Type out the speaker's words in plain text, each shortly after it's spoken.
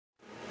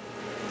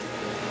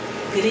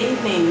Good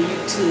evening,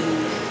 YouTube.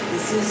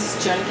 This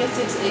is Journey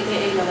 6,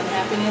 aka Love and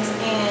Happiness,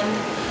 and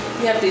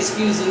you have to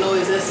excuse the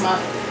noise. That's my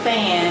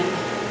fan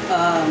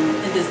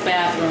in this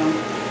bathroom.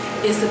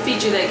 It's the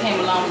feature that came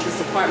along with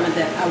this apartment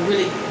that I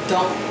really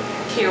don't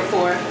care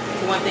for.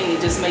 For one thing, it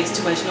just makes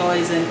too much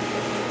noise and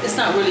it's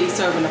not really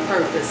serving a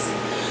purpose.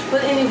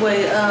 But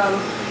anyway,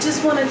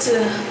 just wanted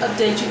to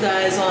update you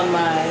guys on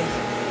my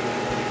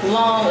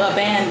long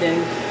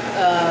abandoned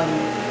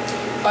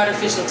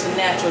artificial to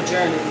natural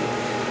journey.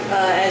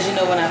 As you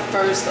know, when I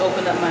first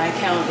opened up my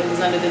account, it was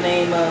under the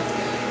name of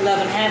Love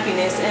and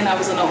Happiness, and I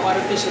was on an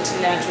artificial to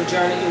natural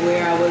journey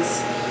where I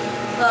was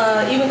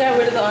even got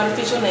rid of the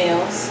artificial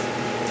nails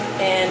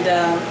and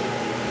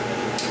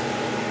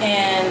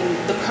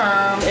the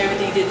perm,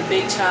 everything, did the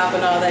big chop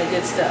and all that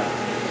good stuff.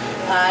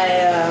 I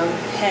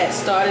had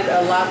started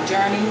a Loc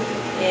Journey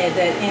and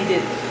that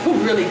ended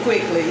really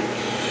quickly,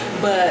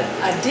 but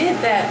I did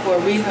that for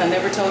a reason I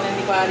never told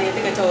anybody. I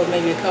think I told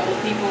maybe a couple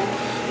of people,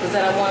 was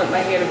that I wanted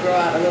my hair to grow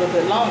out a little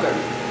bit longer.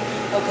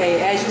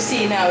 Okay, as you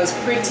see now, it's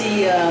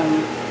pretty,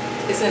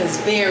 it's in its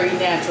very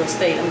natural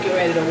state. I'm getting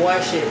ready to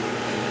wash it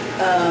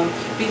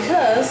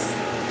because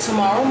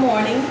tomorrow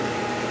morning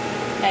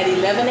at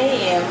 11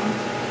 a.m.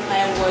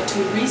 I am going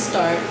to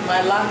restart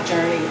my Loc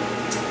Journey.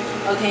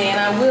 Okay, and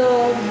I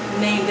will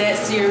name that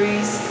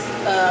series,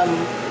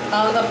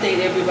 I'll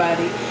update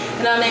everybody,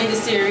 and I'll name the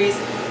series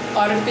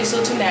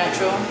Artificial to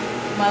Natural,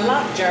 my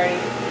Loc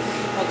Journey.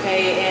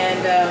 Okay,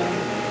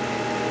 and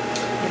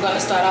I'm going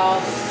to start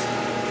off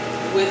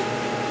with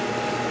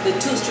the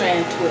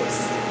 2-strand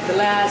twist. The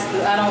last,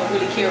 I don't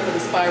really care for the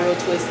spiral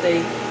twist.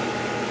 They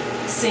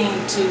seem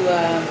to,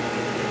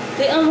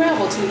 they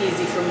unravel too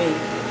easy for me.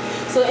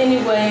 So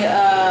anyway,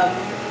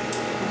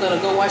 I'm going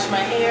to go wash my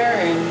hair,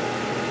 and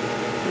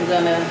I'm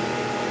going to,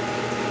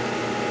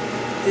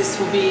 this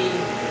will be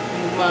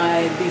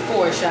my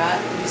before shot,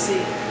 you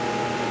see.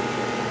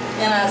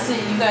 And I see,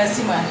 you guys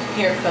see my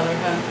hair color,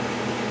 huh?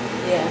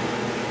 Yeah.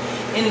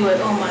 Anyway,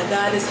 oh my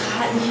God, it's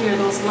hot in here.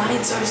 Those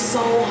lights are so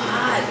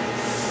hot.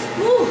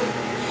 Woo.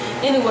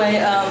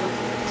 Anyway,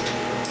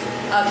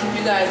 I'll keep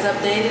you guys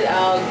updated.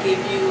 I'll give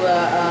you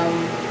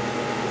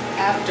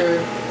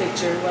after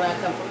picture when I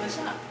come from the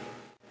shop.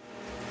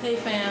 Hey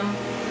fam,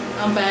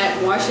 I'm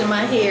back washing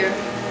my hair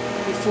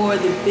before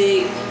the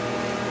big,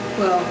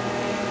 well,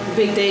 the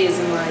big day is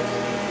in like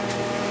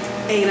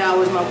 8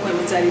 hours. My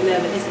appointment's at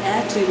 11. It's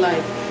actually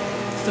like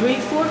 3,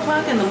 4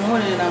 o'clock in the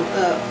morning and I'm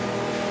up.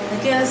 I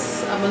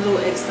guess I'm a little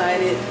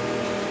excited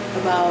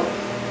about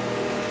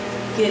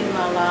getting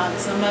my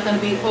locks. I'm not going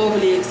to be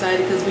overly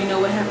excited because we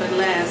know what happened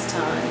last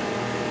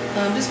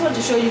time. Just wanted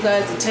to show you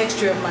guys the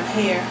texture of my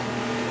hair.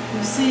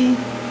 You see,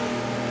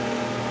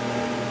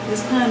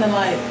 it's kind of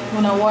like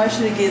when I wash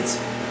it, it gets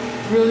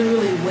really,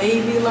 really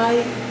wavy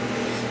like.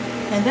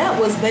 And that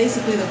was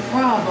basically the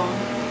problem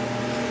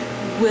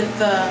with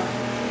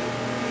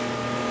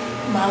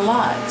my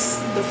locks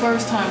the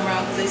first time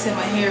around, because they said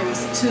my hair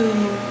was too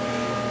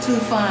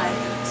fine.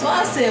 So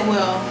I said,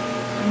 well,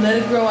 let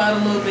it grow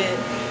out a little bit.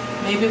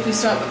 Maybe if we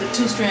start with the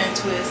 2-strand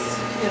twist,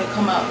 it'll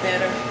come out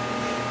better.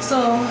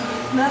 So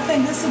I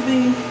think this will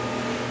be,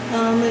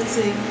 let's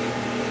see,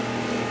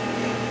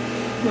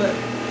 what?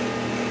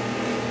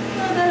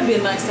 Oh, that'll be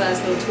a nice size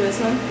little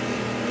twist, huh?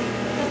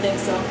 I think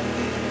so.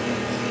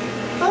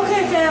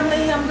 Okay,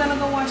 family, I'm gonna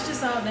go wash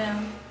this out now.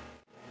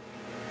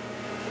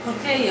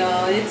 Okay,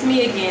 y'all, it's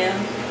me again.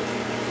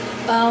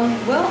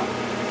 Well,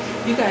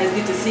 you guys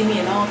get to see me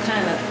in all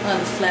kind of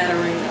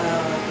unflattering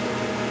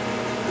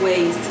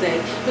ways today.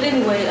 But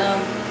anyway,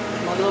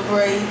 my little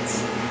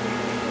braids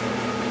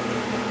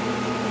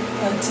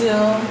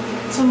until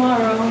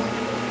tomorrow.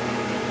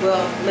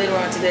 Well, later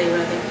on today,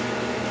 rather.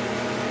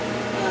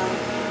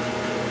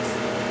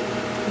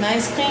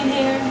 Nice clean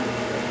hair.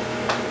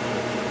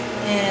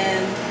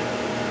 And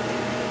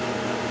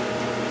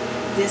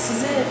this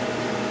is it.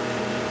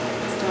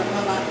 Start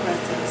my lock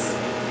process.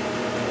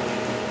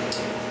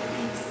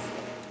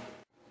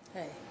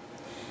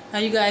 How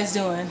you guys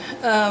doing?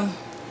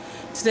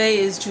 Today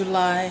is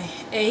July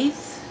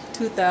 8th,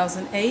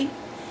 2008.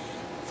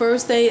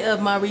 First day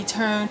of my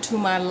return to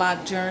my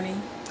Loc Journey.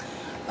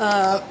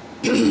 I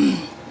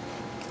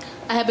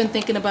have been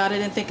thinking about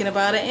it,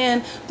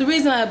 and the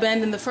reason I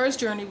abandoned the first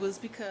journey was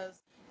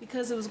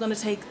because it was going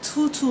to take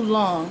too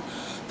long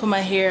for my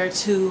hair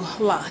to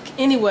lock.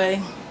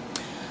 Anyway,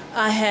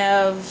 I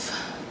have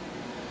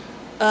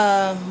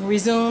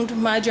resumed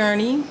my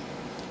journey.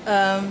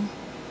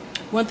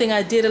 One thing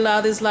I did allow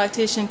this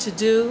loctician to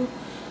do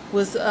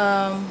was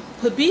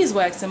put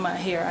beeswax in my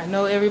hair. I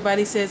know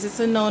everybody says it's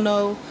a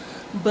no-no,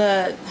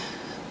 but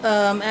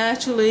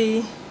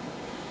actually,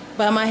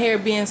 by my hair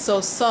being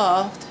so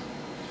soft,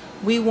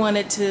 we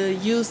wanted to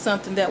use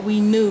something that we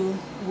knew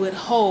would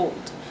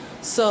hold.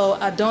 So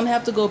I don't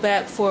have to go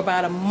back for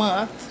about a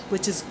month,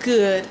 which is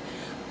good.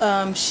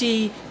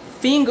 She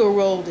finger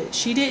rolled it.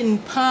 She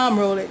didn't palm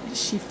roll it.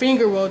 She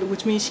finger rolled it,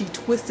 which means she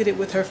twisted it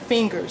with her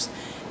fingers.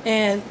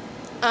 And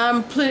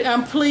I'm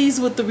pleased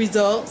with the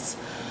results.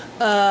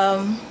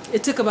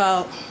 It took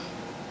about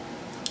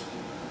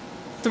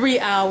 3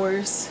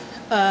 hours.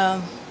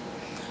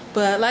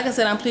 But like I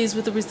said, I'm pleased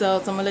with the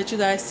results. I'm gonna let you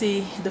guys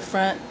see the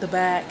front, the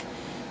back,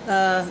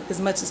 as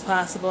much as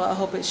possible. I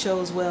hope it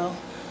shows well.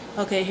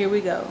 Okay, here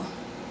we go.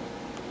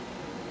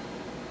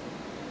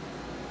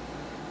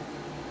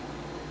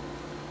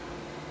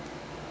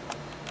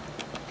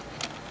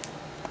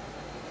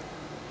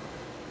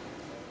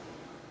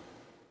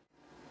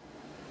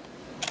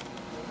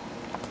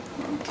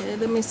 Okay,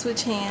 let me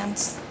switch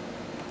hands.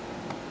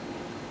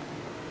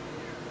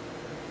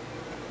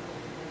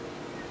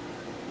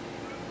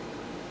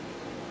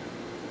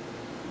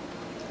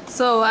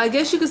 So I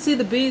guess you can see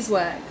the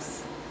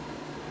beeswax.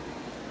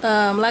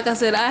 Like I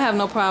said, I have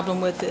no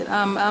problem with it.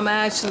 I'm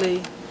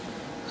actually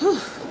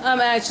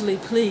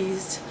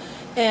pleased,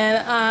 and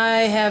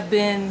I have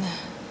been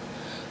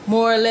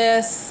more or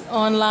less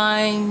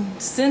online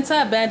since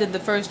I abandoned the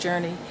first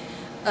journey.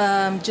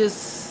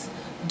 Just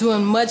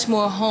doing much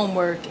more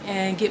homework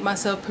and get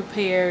myself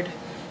prepared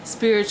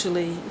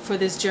spiritually for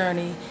this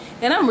journey,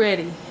 and I'm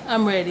ready.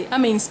 I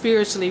mean,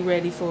 spiritually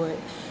ready for it.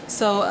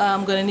 So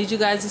I'm gonna need you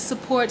guys'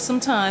 support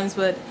sometimes,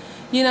 but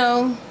you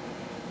know,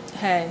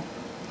 hey,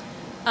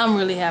 I'm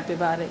really happy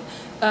about it.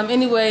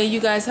 Anyway, you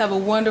guys have a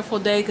wonderful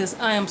day, because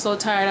I am so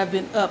tired. I've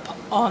been up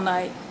all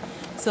night.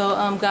 So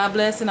God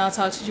bless, and I'll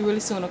talk to you really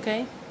soon,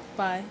 okay?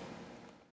 Bye.